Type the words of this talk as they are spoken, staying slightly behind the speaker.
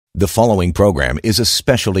The following program is a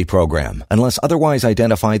specialty program. Unless otherwise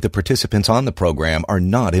identified, the participants on the program are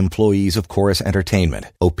not employees of Chorus Entertainment.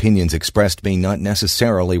 Opinions expressed may not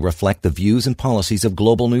necessarily reflect the views and policies of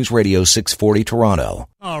Global News Radio 640 Toronto.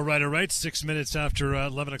 All right. 6 minutes after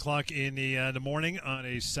 11 o'clock in the morning on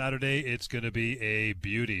a Saturday. It's going to be a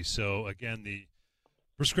beauty. So, again, the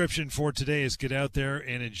prescription for today is get out there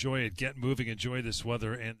and enjoy it. Get moving, enjoy this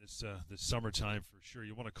weather and this summertime for sure.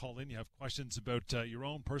 You want to call in, you have questions about your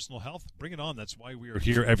own personal health, bring it on. That's why we are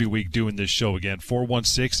here every week doing this show. Again,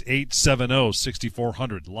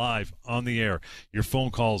 416-870-6400, live on the air. Your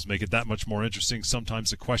phone calls make it that much more interesting.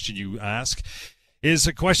 Sometimes the question you ask is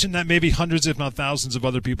a question that maybe hundreds, if not thousands, of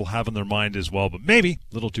other people have in their mind as well, but maybe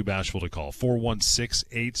a little too bashful to call.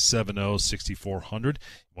 416-870-6400. You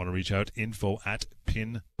want to reach out,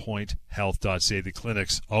 info@pinpointhealth.ca. The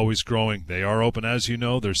clinic's always growing. They are open, as you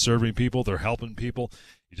know. They're serving people. They're helping people.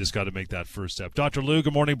 You just got to make that first step. Dr. Lou,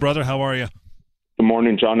 good morning, brother. How are you? Good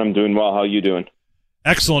morning, John. I'm doing well. How are you doing?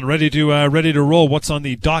 Excellent. Ready to roll. What's on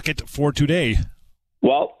the docket for today?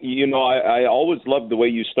 Well, you know, I always love the way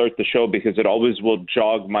you start the show because it always will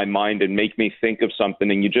jog my mind and make me think of something.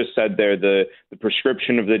 And you just said there, the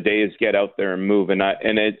prescription of the day is get out there and move. And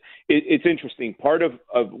it's interesting. Part of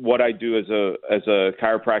what I do as a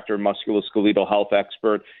chiropractor, musculoskeletal health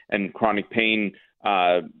expert, and chronic pain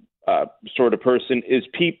sort of person is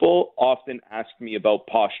people often ask me about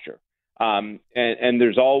posture. And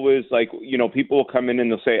there's always people will come in and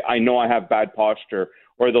they'll say, I know I have bad posture.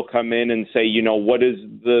 Or they'll come in and say, what is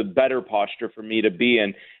the better posture for me to be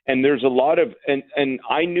in? And there's a lot of, and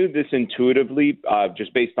I knew this intuitively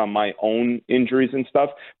just based on my own injuries and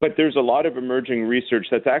stuff, but there's a lot of emerging research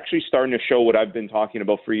that's actually starting to show what I've been talking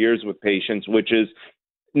about for years with patients, which is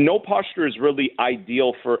no posture is really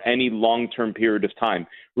ideal for any long-term period of time.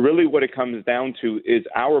 Really what it comes down to is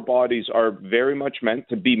our bodies are very much meant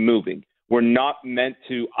to be moving. We're not meant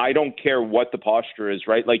to, I don't care what the posture is,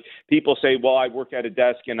 right? Like people say, well, I work at a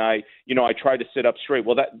desk and I try to sit up straight.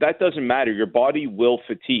 Well, that doesn't matter. Your body will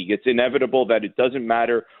fatigue. It's inevitable that it doesn't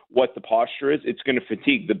matter what the posture is. It's going to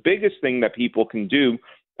fatigue. The biggest thing that people can do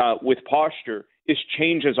with posture is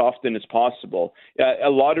change as often as possible. A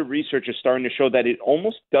lot of research is starting to show that it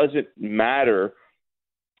almost doesn't matter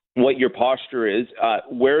what your posture is.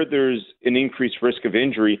 Where there's an increased risk of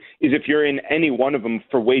injury is if you're in any one of them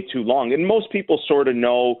for way too long. And most people sort of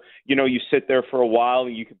know, you sit there for a while,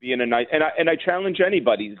 you could be in a night. And I challenge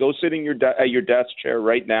anybody, go sit in at your desk chair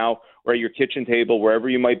right now or at your kitchen table, wherever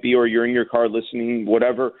you might be, or you're in your car listening,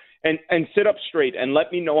 whatever, and sit up straight and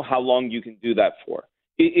let me know how long you can do that for.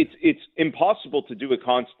 It's impossible to do it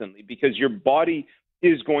constantly because your body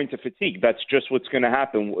is going to fatigue. That's just what's going to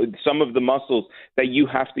happen. Some of the muscles that you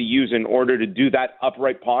have to use in order to do that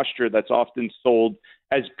upright posture that's often sold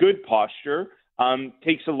as good posture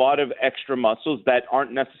takes a lot of extra muscles that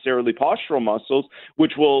aren't necessarily postural muscles,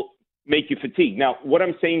 which will make you fatigue. Now, what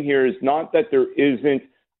I'm saying here is not that there isn't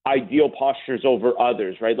ideal postures over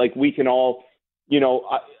others, right? Like we can all,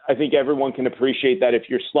 I think everyone can appreciate that if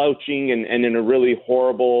you're slouching and in a really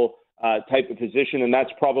horrible type of position, and that's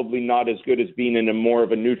probably not as good as being in a more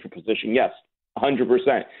of a neutral position. Yes,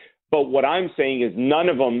 100%. But what I'm saying is none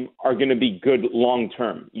of them are going to be good long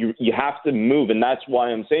term. You have to move, and that's why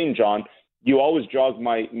I'm saying, John, you always jog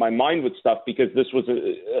my mind with stuff because this was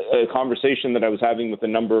a conversation that I was having with a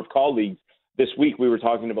number of colleagues this week. We were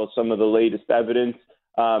talking about some of the latest evidence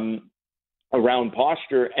around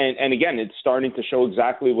posture, and again, it's starting to show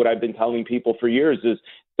exactly what I've been telling people for years is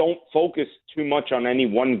don't focus too much on any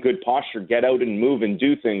one good posture. Get out and move and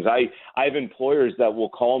do things. I have employers that will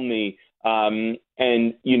call me and,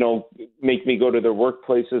 make me go to their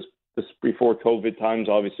workplaces. This before COVID times,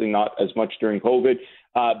 obviously not as much during COVID,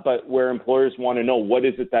 but where employers want to know what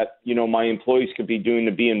is it that, my employees could be doing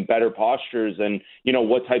to be in better postures and,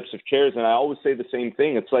 what types of chairs. And I always say the same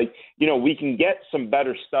thing. It's like, we can get some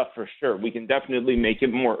better stuff for sure. We can definitely make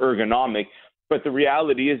it more ergonomic. But the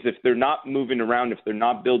reality is if they're not moving around, if they're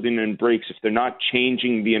not building in breaks, if they're not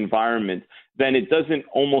changing the environment, then it doesn't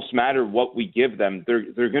almost matter what we give them.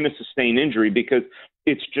 They're going to sustain injury because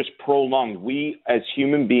it's just prolonged. We as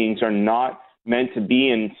human beings are not meant to be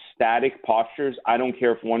in static postures. I don't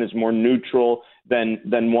care if one is more neutral than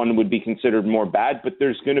one would be considered more bad, but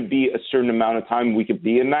there's going to be a certain amount of time we could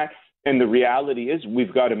be in that. And the reality is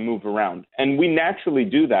we've got to move around. And we naturally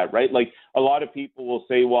do that, right? Like a lot of people will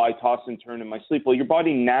say, well, I toss and turn in my sleep. Well, your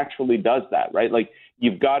body naturally does that, right? Like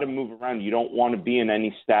you've got to move around. You don't want to be in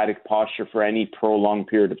any static posture for any prolonged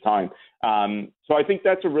period of time. So I think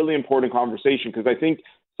that's a really important conversation because I think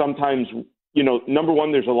sometimes number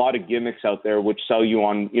one, there's a lot of gimmicks out there which sell you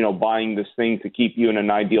on, buying this thing to keep you in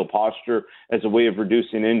an ideal posture as a way of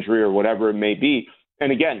reducing injury or whatever it may be.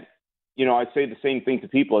 And again, I say the same thing to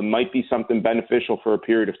people. It might be something beneficial for a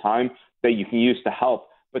period of time that you can use to help.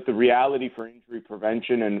 But the reality for injury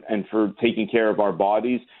prevention and for taking care of our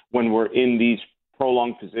bodies when we're in these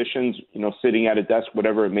prolonged positions, sitting at a desk,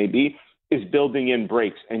 whatever it may be, is building in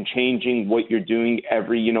breaks and changing what you're doing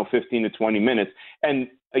every, 15 to 20 minutes. And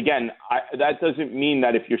again, that doesn't mean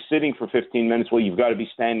that if you're sitting for 15 minutes, well, you've got to be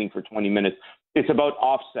standing for 20 minutes. It's about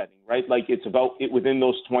offsetting, right? Like it's about it within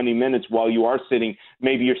those 20 minutes while you are sitting,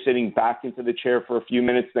 maybe you're sitting back into the chair for a few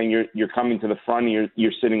minutes, then you're coming to the front and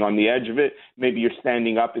you're sitting on the edge of it. Maybe you're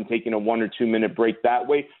standing up and taking a 1 or 2 minute break that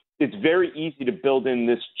way. It's very easy to build in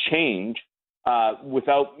this change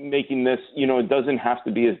without making this, it doesn't have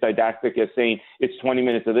to be as didactic as saying it's 20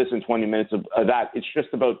 minutes of this and 20 minutes of that. It's just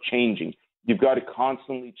about changing. You've got to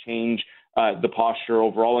constantly change the posture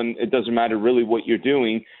overall, and it doesn't matter really what you're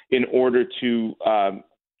doing in order to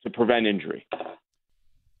prevent injury.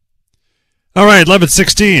 All right,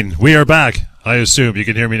 11:16. We are back. I assume you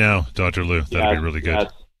can hear me now, Dr. Lou. That'd be really good.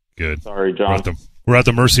 Yes. Good. Sorry, John. We're at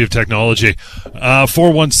the mercy of technology.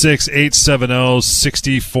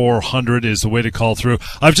 416-870-6400 is the way to call through.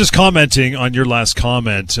 I was just commenting on your last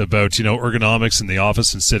comment about, ergonomics in the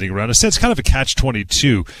office and sitting around. I said it's kind of a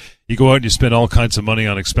catch-22. You go out and you spend all kinds of money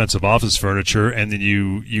on expensive office furniture, and then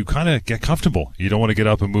you kind of get comfortable. You don't want to get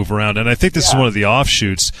up and move around. And I think this is one of the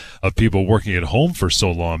offshoots of people working at home for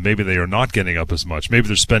so long. Maybe they are not getting up as much. Maybe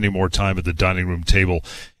they're spending more time at the dining room table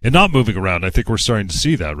and not moving around. I think we're starting to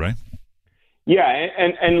see that, right? Yeah,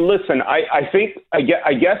 and listen,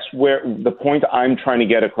 I guess where the point I'm trying to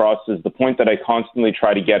get across is the point that I constantly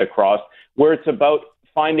try to get across, where it's about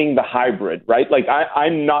finding the hybrid, right? Like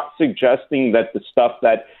I'm not suggesting that the stuff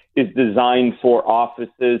that is designed for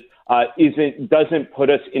offices doesn't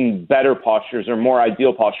put us in better postures or more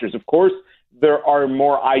ideal postures. Of course, there are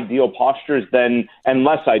more ideal postures and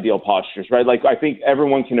less ideal postures, right? Like I think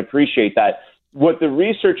everyone can appreciate that. What the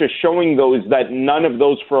research is showing, though, is that none of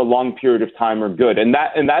those for a long period of time are good. And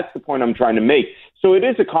that's the point I'm trying to make. So it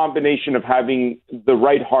is a combination of having the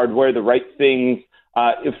right hardware, the right things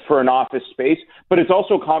for an office space, but it's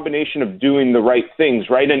also a combination of doing the right things,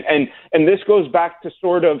 right? And this goes back to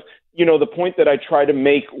sort of, the point that I try to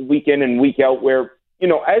make week in and week out where,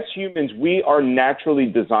 as humans, we are naturally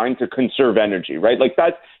designed to conserve energy, right? Like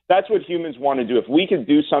that's what humans want to do. If we could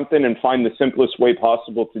do something and find the simplest way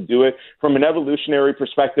possible to do it from an evolutionary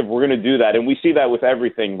perspective, we're going to do that. And we see that with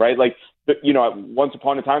everything, right? Like, once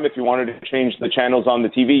upon a time, if you wanted to change the channels on the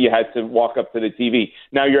TV, you had to walk up to the TV.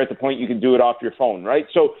 Now you're at the point you can do it off your phone, right?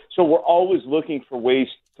 So we're always looking for ways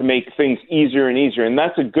to make things easier and easier. And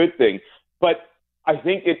that's a good thing. But I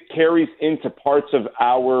think it carries into parts of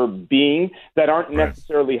our being that aren't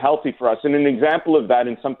necessarily healthy for us. And an example of that,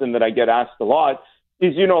 and something that I get asked a lot,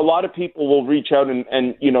 is, a lot of people will reach out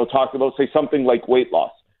and talk about, say, something like weight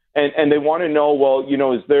loss. And they want to know, well,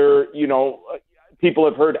 is there, people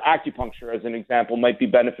have heard acupuncture, as an example, might be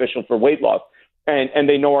beneficial for weight loss. And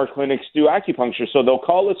they know our clinics do acupuncture, so they'll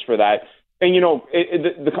call us for that. And,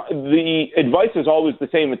 the advice is always the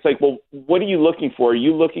same. It's like, well, what are you looking for? Are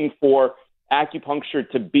you looking for acupuncture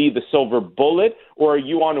to be the silver bullet, or are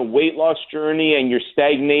you on a weight loss journey and you're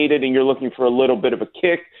stagnated and you're looking for a little bit of a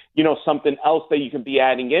kick, something else that you can be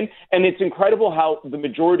adding in? And it's incredible how the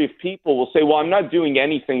majority of people will say, well, I'm not doing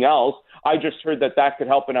anything else. I just heard that could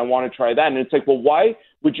help and I want to try that. And it's like, well, why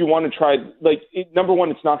would you want to try? Number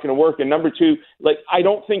one, it's not going to work. And number two, I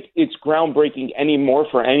don't think it's groundbreaking anymore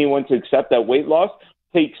for anyone to accept that weight loss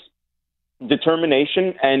takes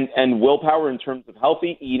determination and willpower in terms of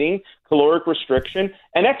healthy eating, caloric restriction,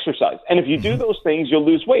 and exercise. And if you do those things, you'll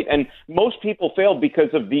lose weight. And most people fail because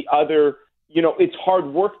of the other, it's hard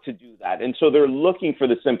work to do that. And so they're looking for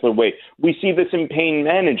the simpler way. We see this in pain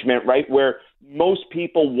management, right, where most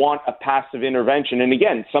people want a passive intervention. And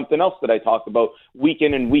again, something else that I talk about week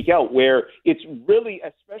in and week out, where it's really,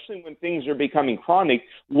 especially when things are becoming chronic,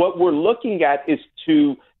 what we're looking at is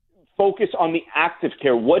to focus on the active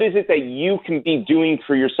care. What is it that you can be doing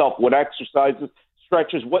for yourself? What exercises,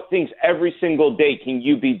 stretches, what things every single day can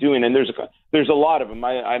you be doing? And there's a lot of them.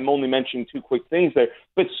 I'm only mentioning two quick things there,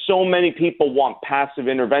 but so many people want passive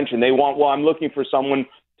intervention. They want, well, I'm looking for someone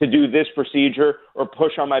to do this procedure or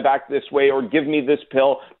push on my back this way or give me this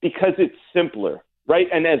pill because it's simpler. Right.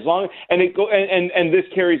 And as long and this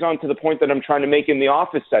carries on to the point that I'm trying to make in the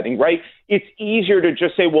office setting. Right. It's easier to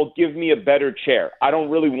just say, well, give me a better chair. I don't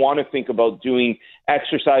really want to think about doing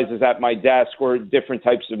exercises at my desk or different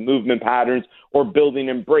types of movement patterns or building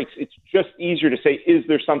in breaks. It's just easier to say, is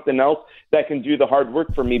there something else that can do the hard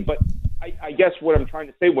work for me? But I guess what I'm trying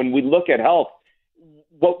to say, when we look at health,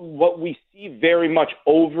 what we see very much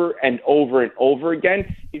over and over and over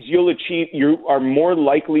again is you are more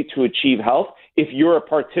likely to achieve health if you're a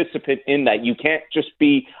participant in that. You can't just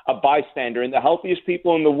be a bystander. And the healthiest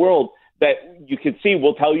people in the world that you can see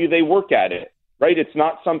will tell you they work at it, right? It's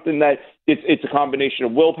not something that it's a combination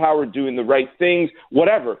of willpower, doing the right things,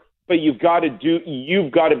 whatever. But you've got to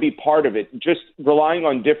be part of it. Just relying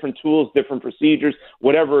on different tools, different procedures,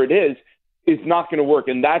 whatever it is not going to work.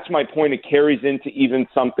 And that's my point. It carries into even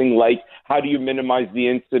something like, how do you minimize the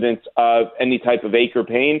incidence of any type of ache or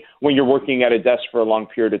pain when you're working at a desk for a long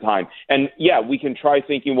period of time? And yeah, we can try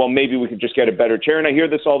thinking, well, maybe we could just get a better chair. And I hear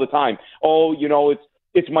this all the time. Oh,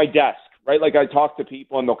 it's my desk, right? Like, I talk to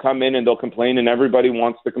people and they'll come in and they'll complain, and everybody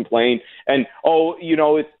wants to complain. And,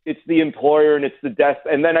 it's the employer and it's the desk.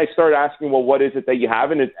 And then I start asking, well, what is it that you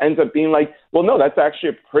have? And it ends up being like, well, no, that's actually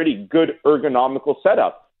a pretty good ergonomical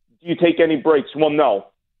setup. Do you take any breaks? Well, no.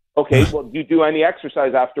 Okay, well, do you do any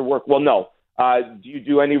exercise after work? Well, no. Do you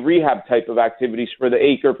do any rehab type of activities for the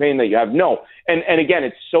ache or pain that you have? No. And again,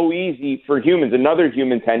 it's so easy for humans. Another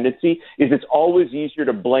human tendency is it's always easier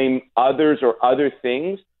to blame others or other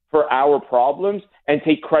things for our problems and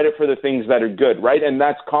take credit for the things that are good, right? And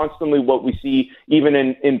that's constantly what we see even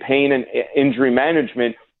in pain and injury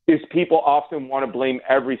management, is people often want to blame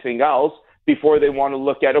everything else before they want to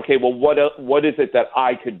look at, okay, well, what is it that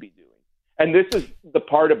I could be doing? And this is the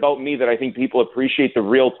part about me that I think people appreciate, the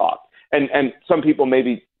real talk. And some people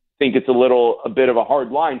maybe think it's a bit of a hard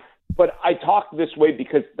line, but I talk this way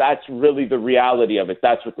because that's really the reality of it.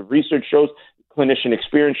 That's what the research shows, clinician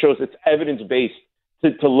experience shows. It's evidence-based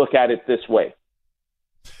to look at it this way.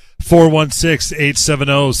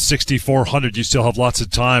 416-870-6400. You still have lots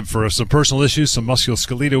of time for some personal issues, some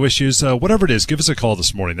musculoskeletal issues, whatever it is. Give us a call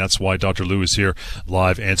this morning. That's why Dr. Lou is here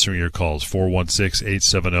live answering your calls.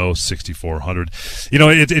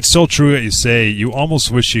 416-870-6400. It's so true what you say. You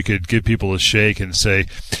almost wish you could give people a shake and say,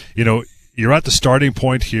 you're at the starting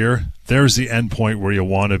point here. There's the end point where you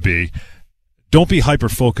want to be. Don't be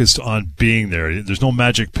hyper-focused on being there. There's no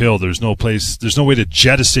magic pill. There's no way to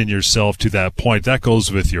jettison yourself to that point. That goes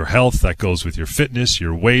with your health. That goes with your fitness,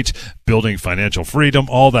 your weight, building financial freedom,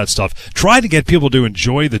 all that stuff. Try to get people to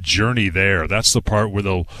enjoy the journey there. That's the part where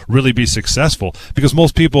they'll really be successful, because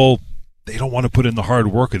most people, they don't want to put in the hard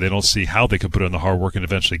work, and they don't see how they can put in the hard work and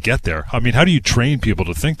eventually get there. I mean, how do you train people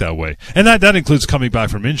to think that way? And that includes coming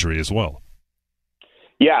back from injury as well.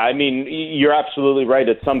 Yeah, I mean, you're absolutely right.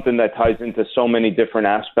 It's something that ties into so many different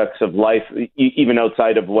aspects of life, even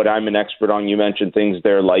outside of what I'm an expert on. You mentioned things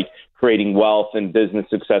there like creating wealth and business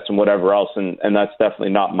success and whatever else, and that's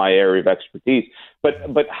definitely not my area of expertise.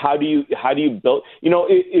 But how do you build?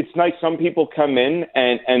 It's nice. Some people come in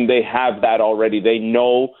and they have that already. They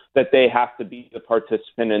know that they have to be the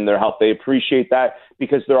participant in their health. They appreciate that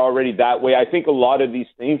because they're already that way. I think a lot of these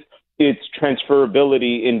things, it's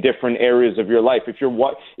transferability in different areas of your life. If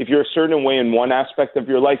you're a certain way in one aspect of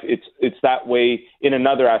your life, it's that way in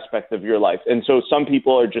another aspect of your life. And so some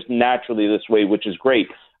people are just naturally this way, which is great.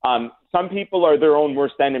 Some people are their own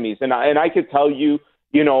worst enemies. And I could tell you,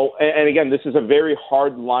 and again, this is a very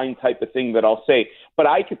hard line type of thing that I'll say, but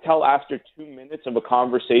I could tell after 2 minutes of a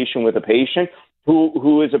conversation with a patient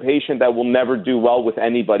who is a patient that will never do well with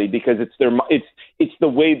anybody, because it's the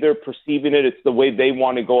way they're perceiving it. It's the way they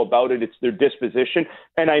want to go about it. It's their disposition.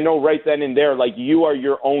 And I know right then and there, like, you are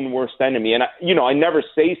your own worst enemy. And I never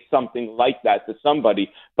say something like that to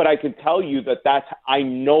somebody, but I can tell you I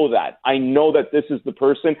know that this is the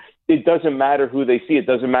person. It doesn't matter who they see. It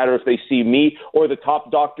doesn't matter if they see me or the top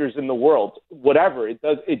doctors in the world, whatever. It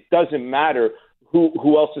doesn't matter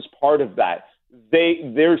who else is part of that.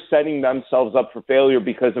 They're setting themselves up for failure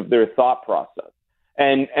because of their thought process.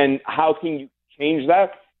 And how can you change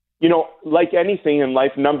that? Like anything in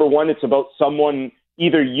life, number one, it's about someone,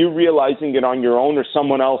 either you realizing it on your own or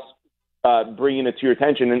someone else bringing it to your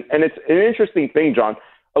attention. And it's an interesting thing, John.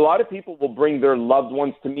 A lot of people will bring their loved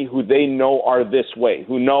ones to me who they know are this way,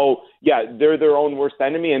 who know, they're their own worst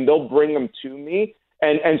enemy, and they'll bring them to me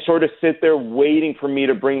and sort of sit there waiting for me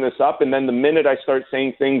to bring this up. And then the minute I start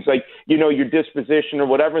saying things like, your disposition or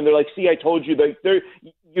whatever, and they're like, see, I told you, that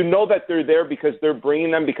that they're there because they're bringing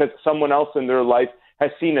them because someone else in their life has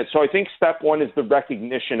seen it. So I think step one is the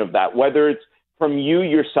recognition of that, whether it's from you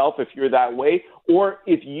yourself, if you're that way, or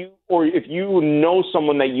if you know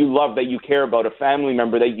someone that you love, that you care about, a family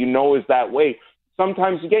member that you know is that way.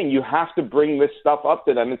 Sometimes, again, you have to bring this stuff up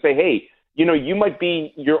to them and say, hey, you might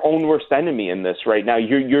be your own worst enemy in this right now.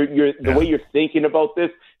 You're the way you're thinking about this.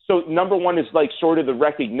 So number one is like sort of the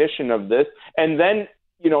recognition of this. And then,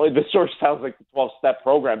 the source sounds like the 12-step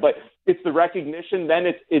program, but it's the recognition. Then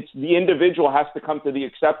it's the individual has to come to the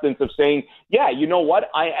acceptance of saying, yeah, you know what,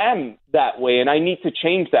 I am that way and I need to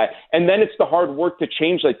change that. And then it's the hard work to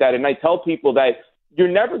change like that. And I tell people that you're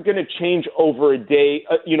never going to change over a day,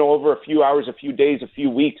 over a few hours, a few days, a few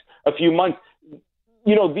weeks, a few months.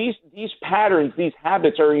 These patterns, these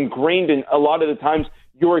habits are ingrained in a lot of the times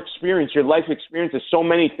your experience, your life experiences. So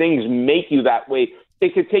many things make you that way.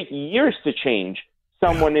 It could take years to change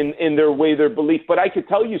someone in their way, their belief. But I could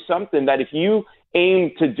tell you something that if you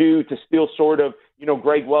aim to steal sort of,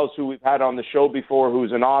 Greg Wells, who we've had on the show before,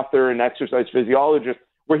 who's an author and exercise physiologist,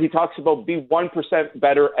 where he talks about be 1%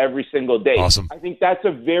 better every single day. Awesome. I think that's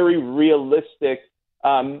a very realistic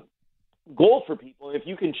goal for people. If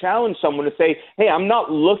you can challenge someone to say, hey, I'm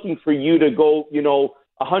not looking for you to go,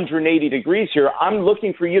 180 degrees here. I'm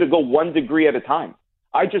looking for you to go 1 degree at a time.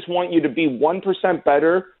 I just want you to be 1%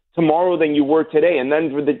 better tomorrow than you were today. And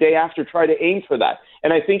then for the day after, try to aim for that.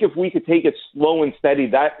 And I think if we could take it slow and steady,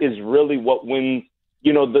 that is really what wins,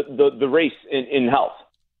 the race in health.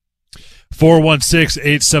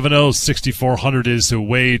 416-870-6400 is a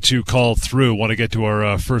way to call through. Want to get to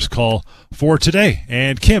our first call for today.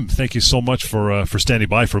 And Kim, thank you so much for standing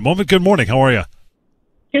by for a moment. Good morning. How are you?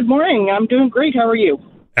 Good morning. I'm doing great. How are you?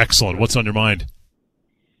 Excellent. What's on your mind?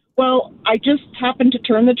 Well, I just happened to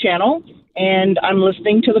turn the channel, and I'm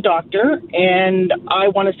listening to the doctor, and I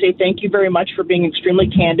want to say thank you very much for being extremely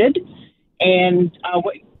candid. And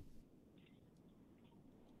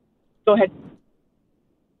go ahead.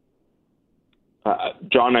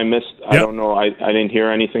 John, I missed. Yep. I don't know. I didn't hear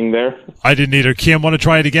anything there. I didn't either. Kim, want to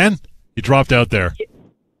try it again? You dropped out there.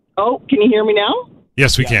 Oh, can you hear me now?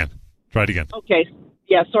 Yes, we can. Try it again. Okay.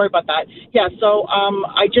 Yeah, sorry about that. Yeah, so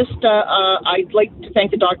I'd like to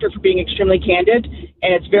thank the doctor for being extremely candid,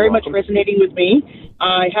 and it's very much resonating with me.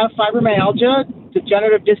 I have fibromyalgia,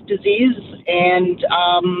 degenerative disc disease, and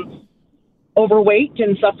overweight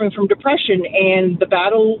and suffering from depression, and the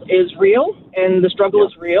battle is real, and the struggle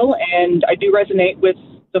is real, and I do resonate with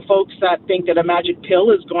the folks that think that a magic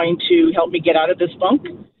pill is going to help me get out of this funk.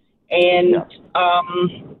 And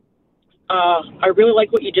I really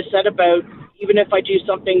like what you just said about even if I do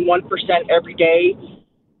something 1% every day,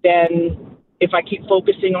 then if I keep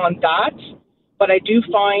focusing on that. But I do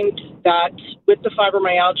find that with the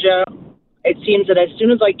fibromyalgia, it seems that as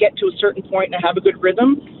soon as I get to a certain point and I have a good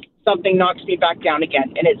rhythm, something knocks me back down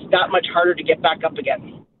again. And it's that much harder to get back up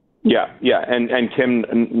again. Yeah. And Kim,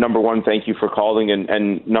 number one, thank you for calling.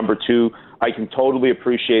 And number two, I can totally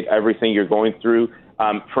appreciate everything you're going through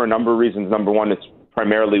for a number of reasons. Number one, it's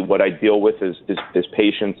primarily what I deal with is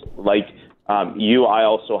patients like you. I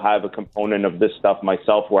also have a component of this stuff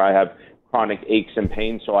myself where I have chronic aches and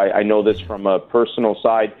pains. So I know this from a personal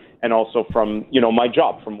side and also from, my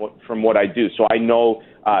job, from what I do. So I know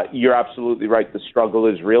you're absolutely right. The struggle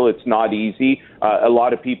is real. It's not easy. A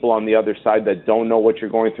lot of people on the other side that don't know what you're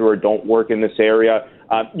going through or don't work in this area.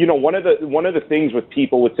 One of the things with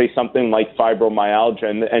people would say something like fibromyalgia,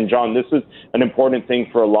 and John, this is an important thing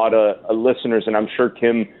for a lot of listeners, and I'm sure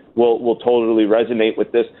Kim will totally resonate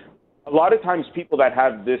with this. A lot of times people that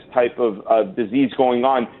have this type of disease going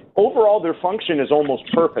on, overall their function is almost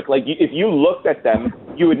perfect. Like if you looked at them,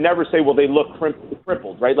 you would never say, well, they look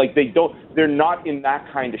crippled, right? Like they're not in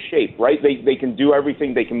that kind of shape, right? They can do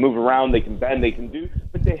everything, they can move around, they can bend, they can do,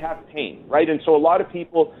 but they have pain, right? And so a lot of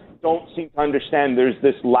people don't seem to understand there's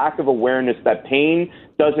this lack of awareness that pain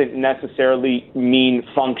doesn't necessarily mean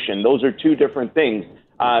function. Those are two different things.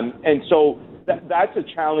 And so that's a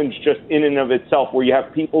challenge just in and of itself, where you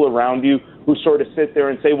have people around you who sort of sit there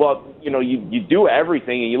and say, well, you do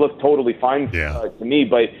everything and you look totally fine to me,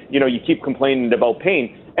 but, you keep complaining about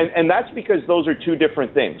pain. And that's because those are two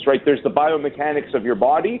different things, right? There's the biomechanics of your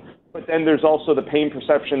body, but then there's also the pain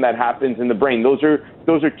perception that happens in the brain. Those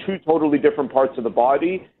are two totally different parts of the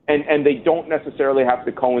body, and they don't necessarily have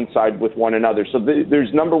to coincide with one another. So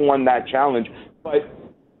there's number one, that challenge. But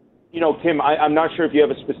Kim, I'm not sure if you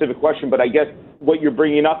have a specific question, but I guess what you're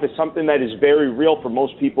bringing up is something that is very real for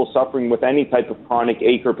most people suffering with any type of chronic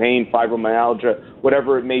ache or pain, fibromyalgia,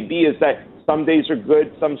 whatever it may be, is that some days are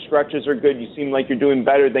good, some stretches are good, you seem like you're doing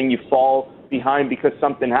better, then you fall behind because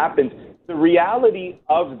something happens. The reality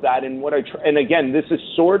of that, and and again, this is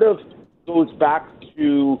sort of goes back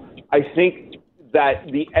to, I think, that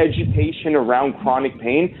the education around chronic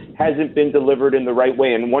pain hasn't been delivered in the right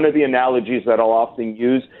way. And one of the analogies that I'll often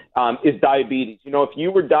use is diabetes. If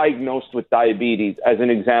you were diagnosed with diabetes, as an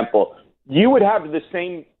example, you would have the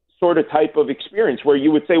same sort of type of experience where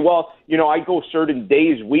you would say, well, I go certain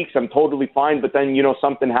days, weeks, I'm totally fine, but then,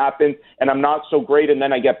 something happens and I'm not so great, and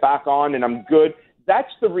then I get back on and I'm good.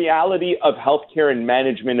 That's the reality of healthcare and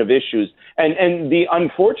management of issues. And the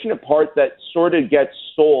unfortunate part that sort of gets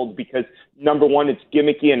sold because, number one, it's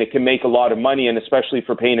gimmicky and it can make a lot of money, and especially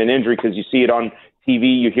for pain and injury, because you see it on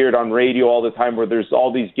TV, you hear it on radio all the time where there's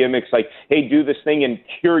all these gimmicks like, hey, do this thing and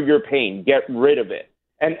cure your pain, get rid of it.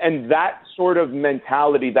 And that sort of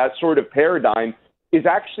mentality, that sort of paradigm is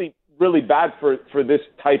actually really bad for this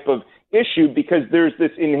type of issue, because there's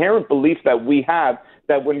this inherent belief that we have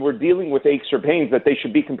that when we're dealing with aches or pains that they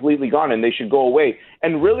should be completely gone and they should go away.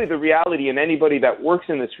 And really the reality, and anybody that works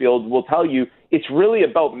in this field will tell you, it's really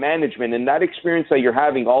about management. And that experience that you're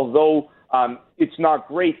having, although it's not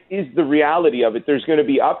great, is the reality of it. There's going to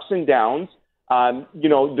be ups and downs.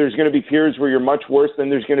 There's going to be periods where you're much worse, then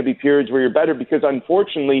there's going to be periods where you're better, because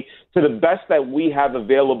unfortunately, to the best that we have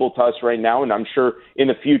available to us right now, and I'm sure in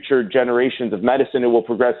the future generations of medicine it will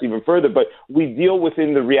progress even further, but we deal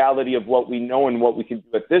within the reality of what we know and what we can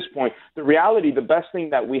do at this point. The reality, the best thing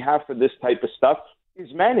that we have for this type of stuff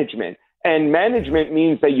is management. And management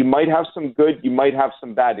means that you might have some good, you might have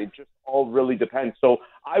some bad. It just all really depends. So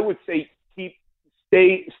I would say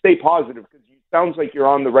stay positive, because it sounds like you're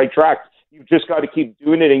on the right track. You've just got to keep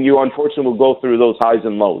doing it, and you unfortunately will go through those highs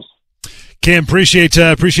and lows. Kim, appreciate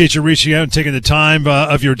you reaching out and taking the time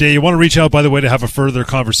of your day. You want to reach out, by the way, to have a further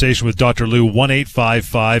conversation with Dr. Lou,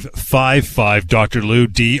 1-855-55 Dr. Lou,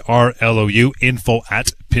 DRLOU,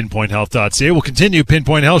 info@pinpointhealth.ca. We'll continue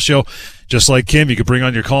Pinpoint Health Show. Just like Kim, you can bring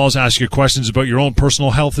on your calls, ask your questions about your own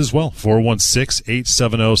personal health as well.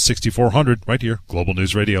 416-870-6400, right here, Global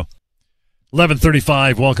News Radio.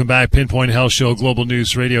 11:35, welcome back, Pinpoint Health Show, Global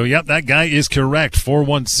News Radio. Yep, that guy is correct,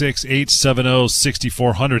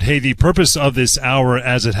 416-870-6400. Hey, the purpose of this hour,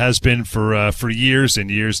 as it has been for years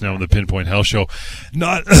and years now on the Pinpoint Health Show,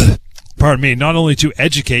 not only to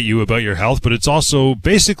educate you about your health, but it's also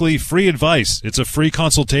basically free advice. It's a free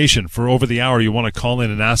consultation for over the hour. You want to call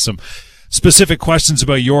in and ask some specific questions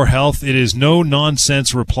about your health. It is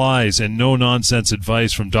no-nonsense replies and no-nonsense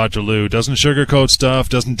advice from Dr. Lou. Doesn't sugarcoat stuff,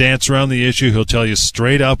 doesn't dance around the issue. He'll tell you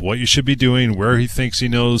straight up what you should be doing, where he thinks he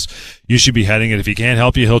knows you should be heading. And if he can't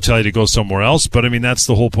help you, he'll tell you to go somewhere else. But, I mean, that's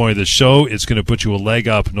the whole point of the show. It's going to put you a leg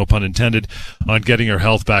up, no pun intended, on getting your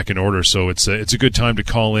health back in order. So it's a good time to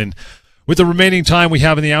call in. With the remaining time we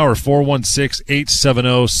have in the hour,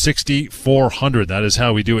 416-870-6400. That is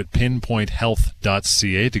how we do it,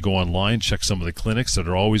 pinpointhealth.ca, to go online, check some of the clinics that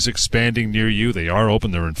are always expanding near you. They are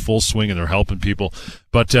open, they're in full swing, and they're helping people.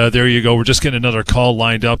 But there you go. We're just getting another call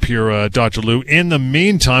lined up here, Dr. Lou. In the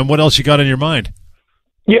meantime, what else you got in your mind?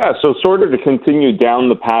 Yeah, so sort of to continue down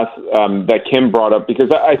the path that Kim brought up,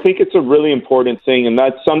 because I think it's a really important thing, and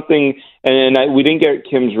that's something, and we didn't get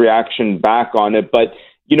Kim's reaction back on it, but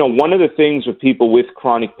you know, one of the things with people with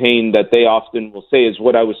chronic pain that they often will say is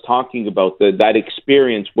what I was talking about, that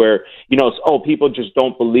experience where, you know, people just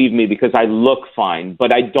don't believe me because I look fine,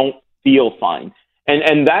 but I don't feel fine.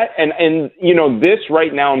 And you know, this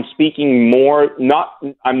right now, I'm speaking more,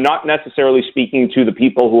 I'm not necessarily speaking to the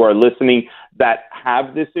people who are listening that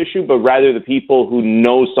have this issue, but rather the people who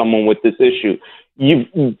know someone with this issue. You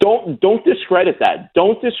don't discredit that.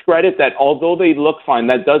 Don't discredit that although they look fine,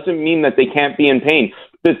 that doesn't mean that they can't be in pain.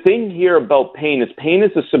 The thing here about pain is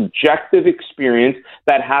a subjective experience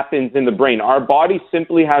that happens in the brain. Our body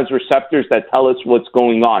simply has receptors that tell us what's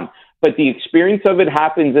going on. But the experience of it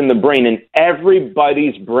happens in the brain, and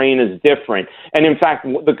everybody's brain is different. And in fact,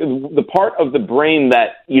 the part of the brain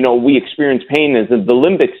that, you know, we experience pain is the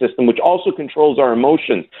limbic system, which also controls our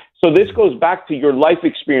emotions. So this goes back to your life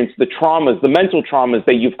experience, the traumas, the mental traumas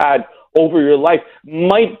that you've had over your life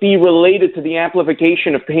might be related to the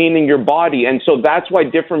amplification of pain in your body. And so that's why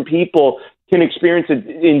different people can experience it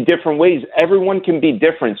in different ways. Everyone can be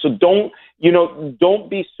different. So don't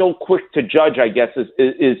be so quick to judge, I guess,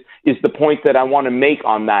 is the point that I want to make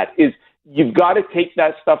on that. Is you've got to take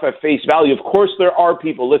that stuff at face value. Of course, there are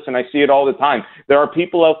people, listen, I see it all the time. There are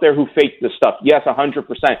people out there who fake this stuff. Yes, 100%.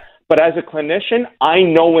 But as a clinician, I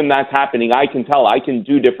know when that's happening. I can tell. I can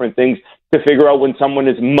do different things to figure out when someone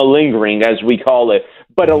is malingering, as we call it.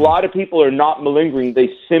 But a lot of people are not malingering. They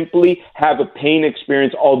simply have a pain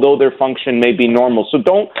experience, although their function may be normal. So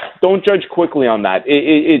don't judge quickly on that.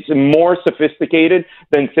 It's more sophisticated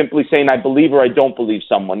than simply saying I believe or I don't believe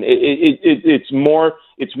someone. It's more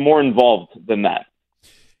involved than that.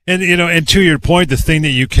 And, you know, and to your point, the thing that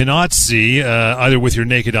you cannot see, either with your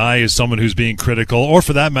naked eye as someone who's being critical, or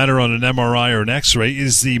for that matter on an MRI or an X-ray,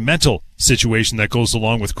 is the mental situation that goes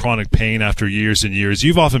along with chronic pain after years and years.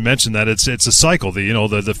 You've often mentioned that it's a cycle.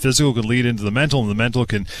 The physical can lead into the mental, and the mental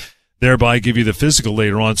can thereby give you the physical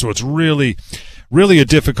later on. So it's really, really a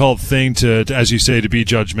difficult thing to, as you say, to be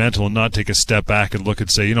judgmental and not take a step back and look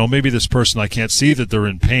and say, maybe this person, I can't see that they're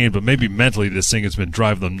in pain, but maybe mentally this thing has been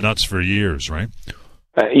driving them nuts for years, right?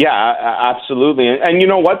 Yeah, absolutely. And you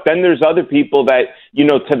know what? Then there's other people that,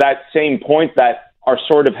 to that same point, that are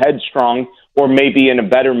sort of headstrong or maybe in a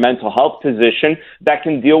better mental health position that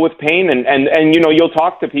can deal with pain. And you'll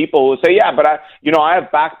talk to people who say, yeah, but I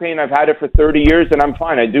have back pain. I've had it for 30 years and I'm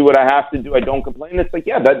fine. I do what I have to do. I don't complain. It's like,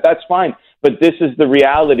 yeah, that's fine. But this is the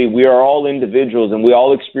reality. We are all individuals and we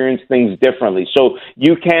all experience things differently. So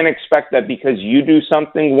you can't expect that because you do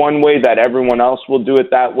something one way that everyone else will do it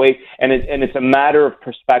that way. And it's a matter of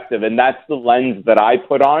perspective. And that's the lens that I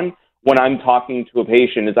put on when I'm talking to a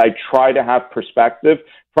patient, is I try to have perspective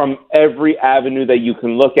from every avenue that you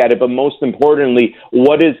can look at it. But most importantly,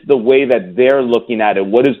 what is the way that they're looking at it?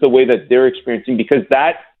 What is the way that they're experiencing? Because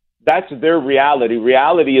that's their reality.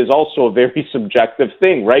 Reality is also a very subjective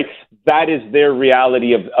thing, right? That is their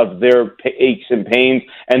reality of their aches and pains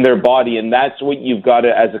and their body. And that's what you've got to,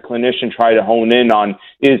 as a clinician, try to hone in on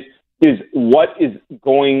is what is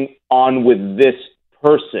going on with this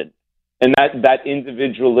person. And that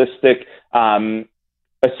individualistic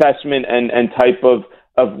assessment and type of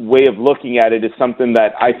way of looking at it is something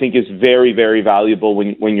that I think is very, very valuable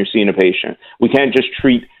when you're seeing a patient. We can't just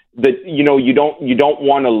treat that. You don't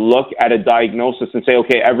want to look at a diagnosis and say,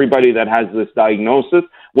 okay, everybody that has this diagnosis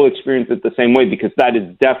will experience it the same way, because that is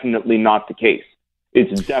definitely not the case.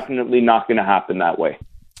 It's definitely not going to happen that way.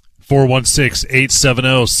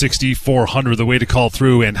 416-870-6400, the way to call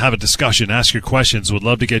through and have a discussion, ask your questions. Would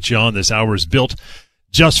love to get you on. This hour is built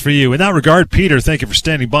just for you. In that regard, Peter, thank you for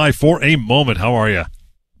standing by for a moment. How are you?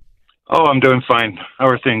 Oh, I'm doing fine. How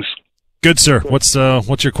are things? Good, sir. What's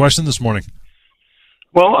your question this morning?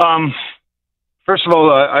 Well, first of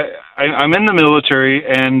all, I'm in the military,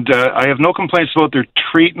 and I have no complaints about their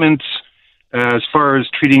treatments as far as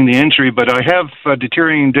treating the injury, but I have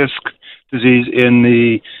deteriorating disc disease in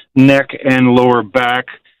the neck and lower back,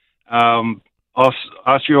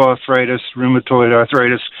 osteoarthritis, rheumatoid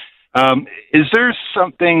arthritis. Is there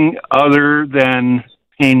something other than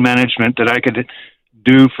pain management that I could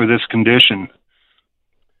do for this condition?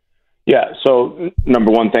 Yeah. So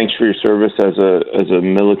number one, thanks for your service as a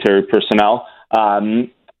military personnel.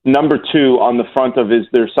 Number two, on the front of, is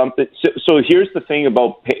there something? So here's the thing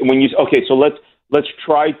about pain. So let's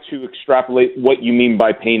try to extrapolate what you mean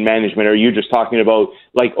by pain management. Are you just talking about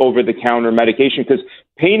like over-the-counter medication? Because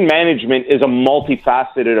pain management is a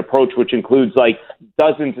multifaceted approach, which includes like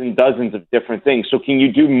dozens and dozens of different things. So can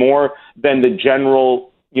you do more than the general,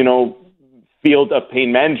 field of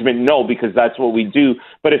pain management? No, because that's what we do.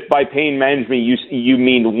 But if by pain management you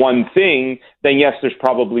mean one thing, then yes, there's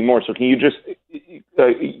probably more. So can you just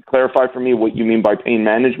clarify for me what you mean by pain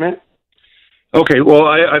management? Okay, well,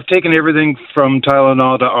 I've taken everything from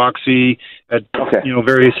Tylenol to Oxy at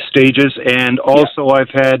various stages, and also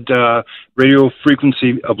I've had radio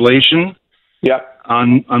frequency ablation. Yep.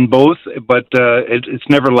 On both, but it's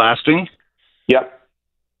never lasting. Yep.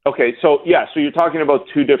 Okay, so you're talking about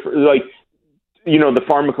two different, the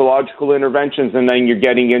pharmacological interventions, and then you're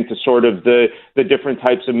getting into sort of the different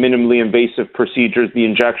types of minimally invasive procedures, the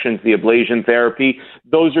injections, the ablation therapy.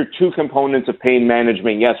 Those are two components of pain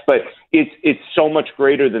management, yes, but it's so much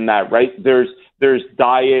greater than that, right? There's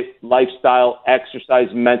diet, lifestyle,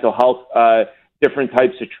 exercise, mental health, different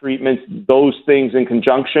types of treatments, those things in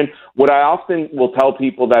conjunction. What I often will tell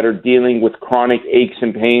people that are dealing with chronic aches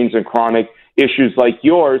and pains and chronic issues like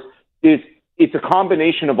yours is it's a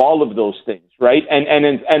combination of all of those things, right?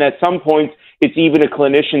 And at some point, it's even a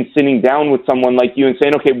clinician sitting down with someone like you and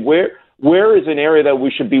saying, okay, where is an area that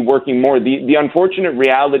we should be working more? The unfortunate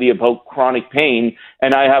reality about chronic pain,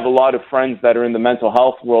 and I have a lot of friends that are in the mental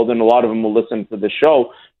health world, and a lot of them will listen to the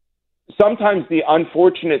show. Sometimes the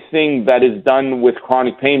unfortunate thing that is done with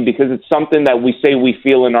chronic pain, because it's something that we say we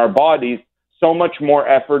feel in our bodies, so much more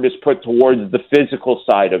effort is put towards the physical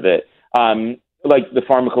side of it. Like the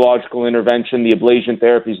pharmacological intervention, the ablation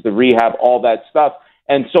therapies, the rehab, all that stuff.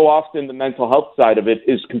 And so often the mental health side of it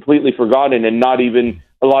is completely forgotten and not even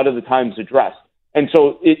a lot of the times addressed. And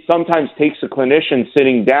so it sometimes takes a clinician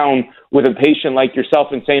sitting down with a patient like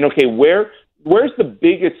yourself and saying, okay, where's the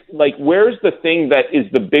biggest, where's the thing that is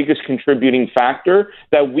the biggest contributing factor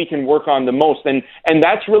that we can work on the most? And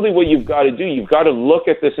that's really what you've got to do. You've got to look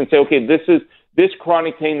at this and say, okay, this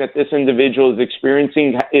chronic pain that this individual is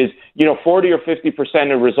experiencing is, 40 or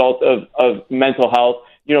 50% a result of mental health,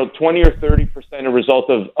 20 or 30% a result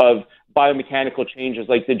of biomechanical changes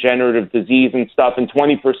like degenerative disease and stuff, and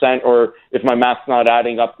 20%, or if my math's not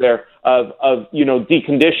adding up there, of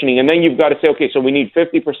deconditioning. And then you've got to say, okay, so we need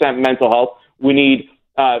 50% mental health, we need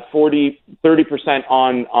 30%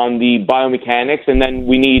 on the biomechanics, and then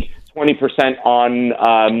we need 20%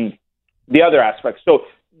 on the other aspects. So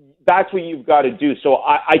that's what you've got to do. So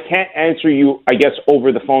I can't answer you, I guess,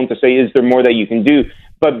 over the phone to say, is there more that you can do?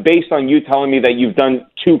 But based on you telling me that you've done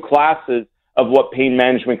 2 classes of what pain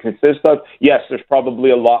management consists of, yes, there's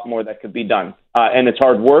probably a lot more that could be done. And it's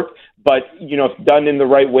hard work, but, if done in the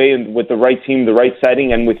right way and with the right team, the right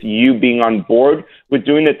setting, and with you being on board with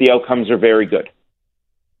doing it, the outcomes are very good.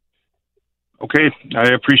 Okay, I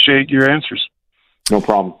appreciate your answers. No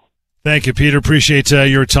problem. Thank you, Peter. Appreciate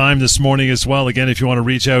your time this morning as well. Again, if you want to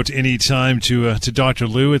reach out anytime to Dr.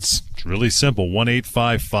 Lou, it's really simple.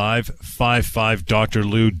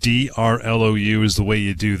 1-855-55 Lou. DRLOU is the way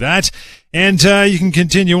you do that. And you can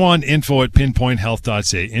continue on,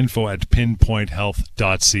 info@pinpointhealth.ca,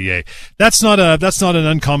 info@pinpointhealth.ca. That's not an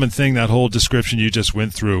uncommon thing, that whole description you just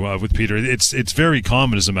went through with Peter. It's very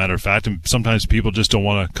common, as a matter of fact, and sometimes people just don't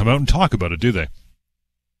want to come out and talk about it, do they?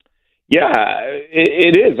 Yeah,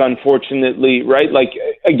 it is, unfortunately, right? Like,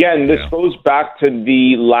 again, this goes back to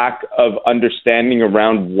the lack of understanding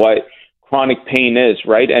around what chronic pain is,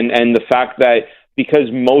 right? And the fact that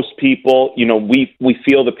because most people, we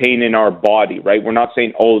feel the pain in our body, right? We're not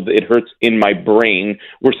saying, oh, it hurts in my brain.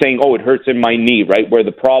 We're saying, oh, it hurts in my knee, right, where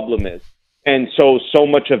the problem is. And so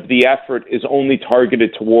much of the effort is only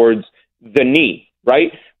targeted towards the knee,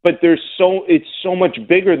 right? But it's so much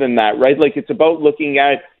bigger than that, right? Like, it's about looking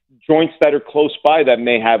at joints that are close by that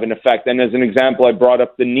may have an effect. And as an example, I brought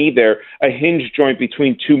up the knee there, a hinge joint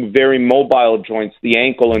between 2 very mobile joints, the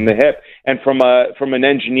ankle and the hip. And from an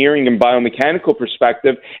engineering and biomechanical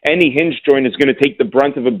perspective, any hinge joint is going to take the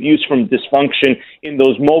brunt of abuse from dysfunction in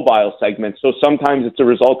those mobile segments. So sometimes it's a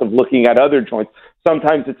result of looking at other joints.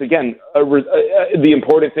 Sometimes it's, again, the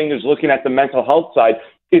important thing is looking at the mental health side.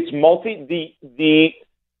 It's the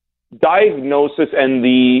diagnosis and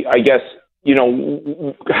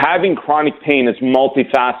having chronic pain is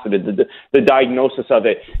multifaceted, the diagnosis of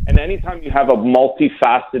it. And anytime you have a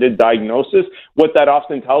multifaceted diagnosis, what that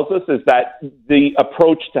often tells us is that the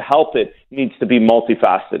approach to help it needs to be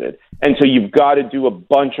multifaceted. And so you've got to do a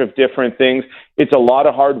bunch of different things. It's a lot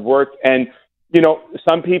of hard work. And,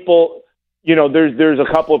 some people, there's a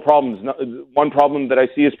couple of problems. One problem that I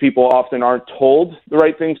see is people often aren't told the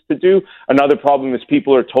right things to do. Another problem is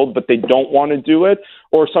people are told, but they don't want to do it,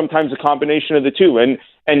 or sometimes a combination of the two. And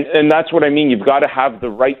that's what I mean. You've got to have the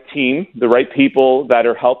right team, the right people that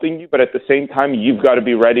are helping you, but at the same time, you've got to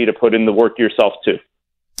be ready to put in the work yourself too.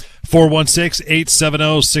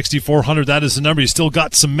 416-870-6400. That is the number. You still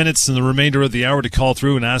got some minutes in the remainder of the hour to call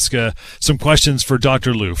through and ask some questions for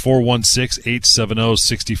Dr. Lou.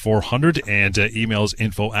 416-870-6400 and emails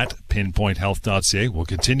info@pinpointhealth.ca. We'll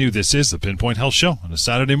continue. This is the Pinpoint Health Show on a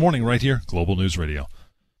Saturday morning right here, Global News Radio.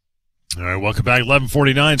 All right, welcome back.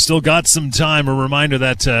 11:49. Still got some time. A reminder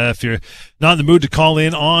that if you're not in the mood to call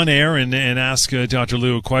in on air and ask Dr.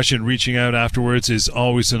 Lou a question, reaching out afterwards is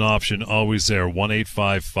always an option. Always there.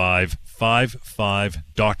 1-855-55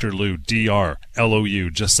 Dr. Lou.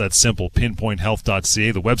 DRLOU. Just that simple.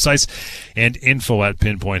 PinpointHealth.ca. The websites and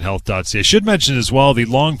info@pinpointhealth.ca. I should mention as well the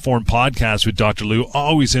long form podcast with Dr. Lou.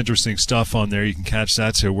 Always interesting stuff on there. You can catch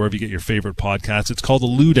that wherever you get your favorite podcasts. It's called the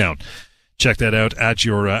Lou Down. Check that out at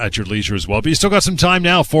your leisure as well. But you still got some time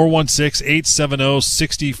now.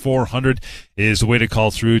 416-870-6400 is the way to call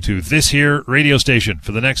through to this here radio station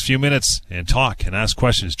for the next few minutes and talk and ask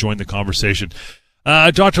questions. Join the conversation.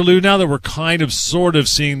 Dr. Lou, now that we're kind of sort of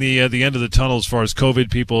seeing the end of the tunnel as far as COVID,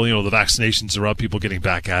 people, the vaccinations are up, people getting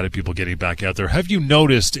back at it, people getting back out there. Have you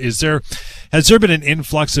noticed, has there been an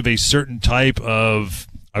influx of a certain type of,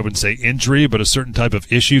 I wouldn't say injury, but a certain type of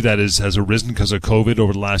issue that has arisen because of COVID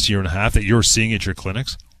over the last year and a half that you're seeing at your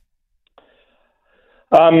clinics?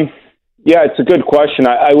 Yeah, it's a good question.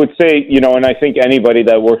 I would say, and I think anybody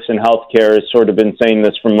that works in healthcare has sort of been saying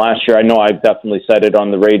this from last year. I know I've definitely said it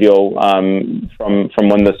on the radio from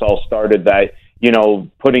when this all started that,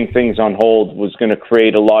 putting things on hold was going to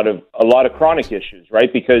create a lot of chronic issues,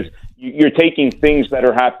 right? Because you're taking things that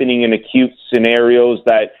are happening in acute scenarios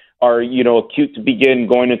that are, acute to begin,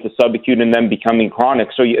 going into subacute, and then becoming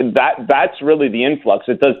chronic. So that's really the influx.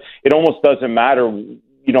 It almost doesn't matter,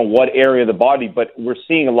 what area of the body, but we're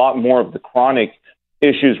seeing a lot more of the chronic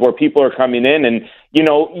issues where people are coming in. And,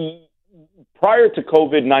 prior to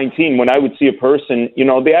COVID-19, when I would see a person,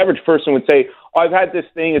 the average person would say, oh, I've had this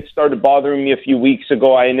thing. It started bothering me a few weeks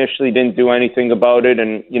ago. I initially didn't do anything about it.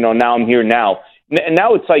 And, now I'm here now. And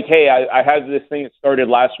now it's like, hey, I have this thing that started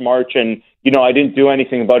last March and, I didn't do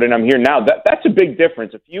anything about it. I'm here now. That's a big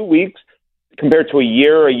difference. A few weeks compared to a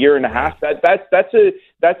year and a half, that's a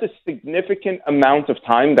significant amount of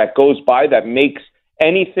time that goes by that makes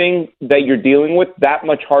anything that you're dealing with, that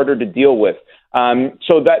much harder to deal with.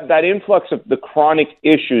 So that influx of the chronic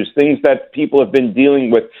issues, things that people have been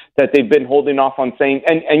dealing with, that they've been holding off on saying,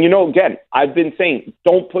 and again, I've been saying,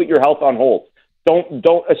 don't put your health on hold.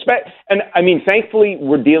 Don't expect, and I mean, thankfully,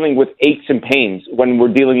 we're dealing with aches and pains when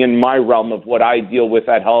we're dealing in my realm of what I deal with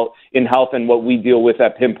at health and what we deal with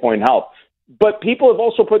at PinPoint Health. But people have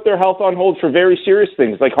also put their health on hold for very serious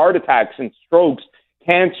things like heart attacks and strokes,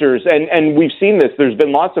 cancers, and we've seen this. There's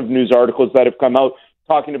been lots of news articles that have come out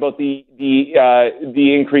talking about the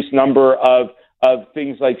increased number of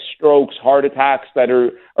things like strokes, heart attacks that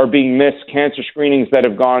are being missed, cancer screenings that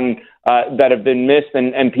have been missed,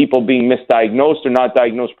 and people being misdiagnosed or not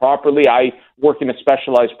diagnosed properly. I work in a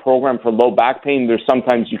specialized program for low back pain. There's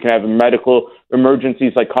sometimes you can have medical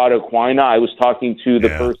emergencies like cauda equina. I was talking to the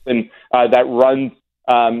person that runs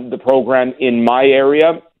the program in my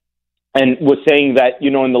area, and was saying that,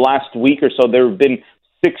 in the last week or so, there have been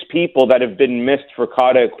 6 people that have been missed for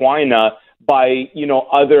cauda equina by,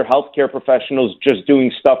 other healthcare professionals just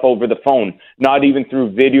doing stuff over the phone, not even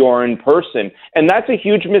through video or in person. And that's a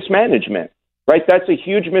huge mismanagement, right? That's a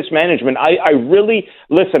huge mismanagement. I really,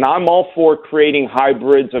 listen, I'm all for creating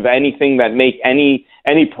hybrids of anything that make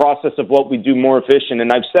any process of what we do more efficient.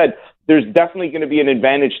 And I've said, there's definitely going to be an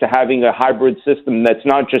advantage to having a hybrid system that's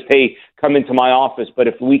not just, hey, come into my office, but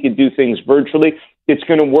if we could do things virtually, it's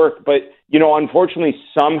going to work. But, unfortunately,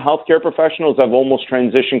 some healthcare professionals have almost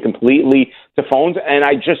transitioned completely to phones, and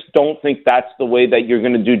I just don't think that's the way that you're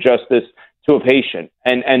going to do justice to a patient,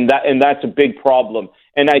 and that's a big problem.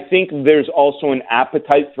 And I think there's also an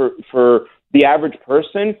appetite for the average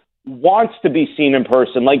person wants to be seen in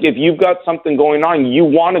person. Like if you've got something going on, you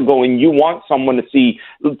want to go and you want someone to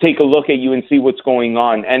take a look at you and see what's going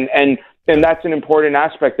on. And that's an important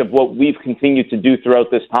aspect of what we've continued to do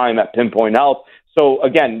throughout this time at PinPoint Health. So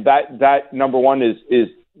again, that number one is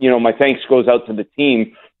my thanks goes out to the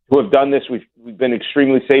team who have done this. We've been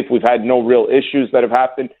extremely safe. We've had no real issues that have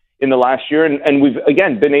happened in the last year, and we've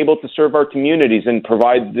again been able to serve our communities and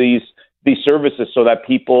provide these services so that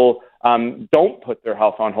people don't put their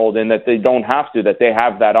health on hold and that they don't have to, that they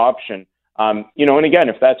have that option. And again,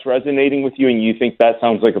 if that's resonating with you and you think that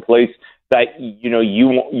sounds like a place that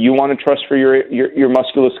you want to trust for your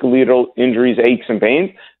musculoskeletal injuries, aches, and pains,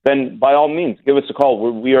 then by all means, give us a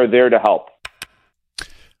call. We are there to help.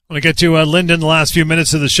 I want to get to Linda in the last few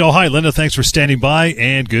minutes of the show. Hi, Linda. Thanks for standing by,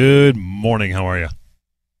 and good morning. How are you?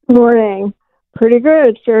 Morning. Pretty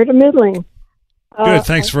good. Fair to middling. Good.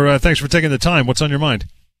 Thanks for taking the time. What's on your mind?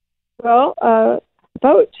 Well,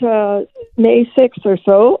 about May 6th or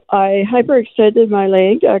so, I hyperextended my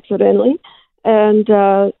leg accidentally, and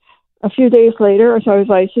a few days later, as I was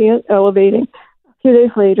icing it, elevating, a few days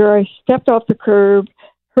later, I stepped off the curb,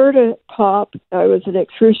 heard a pop. I was in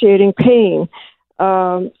excruciating pain.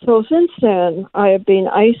 So since then, I have been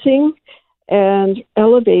icing and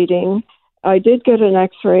elevating. I did get an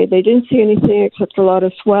x-ray. They didn't see anything except a lot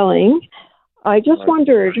of swelling. I just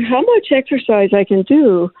wondered how much exercise I can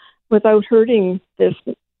do without hurting this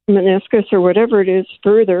meniscus or whatever it is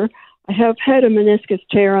further. I have had a meniscus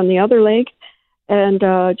tear on the other leg, and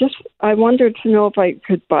I wondered to know if I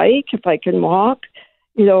could bike, if I can walk.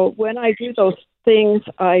 When I do those things,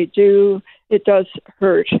 it does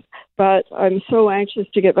hurt, but I'm so anxious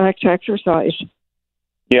to get back to exercise.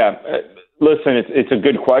 Yeah, listen, it's a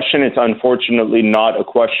good question. It's unfortunately not a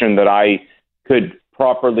question that I could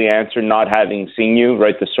properly answer, not having seen you,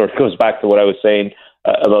 right? This sort of goes back to what I was saying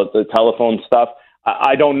about the telephone stuff.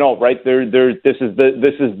 I don't know, right? This is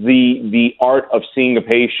the art of seeing a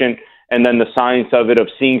patient, and then the science of it, of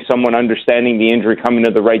seeing someone, understanding the injury, coming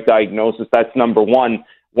to the right diagnosis. That's number one.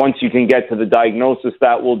 Once you can get to the diagnosis,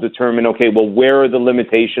 that will determine, okay, well, where are the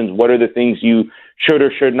limitations? What are the things you should or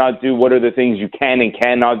should not do? What are the things you can and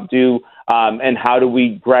cannot do? And how do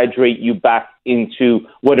we graduate you back into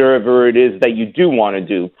whatever it is that you do want to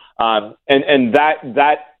do? And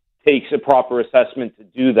that takes a proper assessment to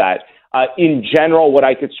do that. In general, what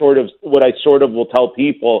I sort of will tell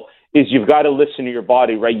people is you've got to listen to your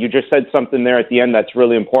body, right? You just said something there at the end that's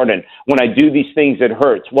really important. When I do these things, it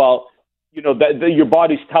hurts. Well, your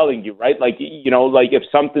body's telling you, right? Like if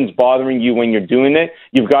something's bothering you when you're doing it,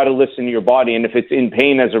 you've got to listen to your body. And if it's in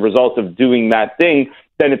pain as a result of doing that thing,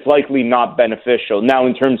 then it's likely not beneficial. Now,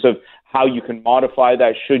 in terms of how you can modify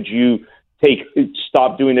that, should you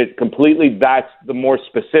stop doing it completely, that's the more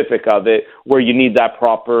specific of it, where you need that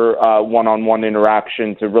proper one-on-one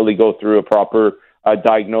interaction to really go through a proper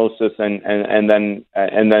diagnosis and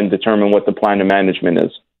then determine what the plan of management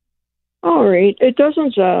is. All right. It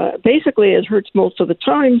doesn't, basically it hurts most of the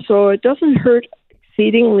time, so it doesn't hurt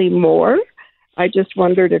exceedingly more. I just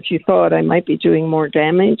wondered if you thought I might be doing more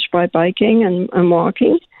damage by biking and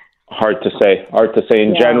walking. Hard to say.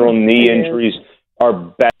 In general, knee injuries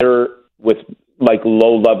are better with like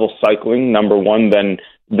low-level cycling, number one, than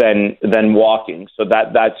walking. So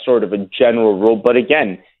that's sort of a general rule. But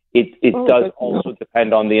again, it does also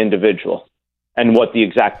depend on the individual and what the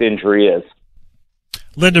exact injury is.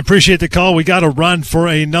 Linda, appreciate the call. We got to run for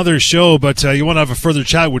another show, but you want to have a further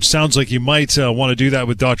chat, which sounds like you might want to do that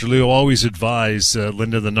with Dr. Lou. Always advise,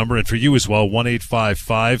 Linda, the number, and for you as well,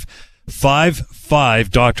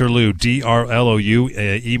 1-855-55 Lou,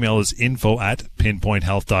 DRLOU. Email is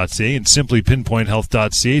info@pinpointhealth.ca, and simply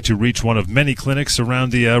pinpointhealth.ca to reach one of many clinics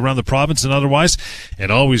around the province and otherwise,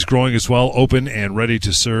 and always growing as well, open and ready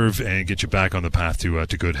to serve and get you back on the path to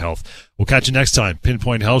good health. We'll catch you next time.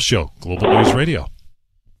 Pinpoint Health Show, Global News Radio.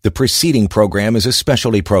 The preceding program is a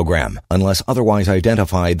specialty program. Unless otherwise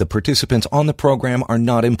identified, the participants on the program are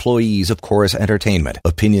not employees of Chorus Entertainment.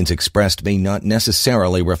 Opinions expressed may not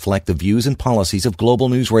necessarily reflect the views and policies of Global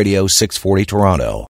News Radio 640 Toronto.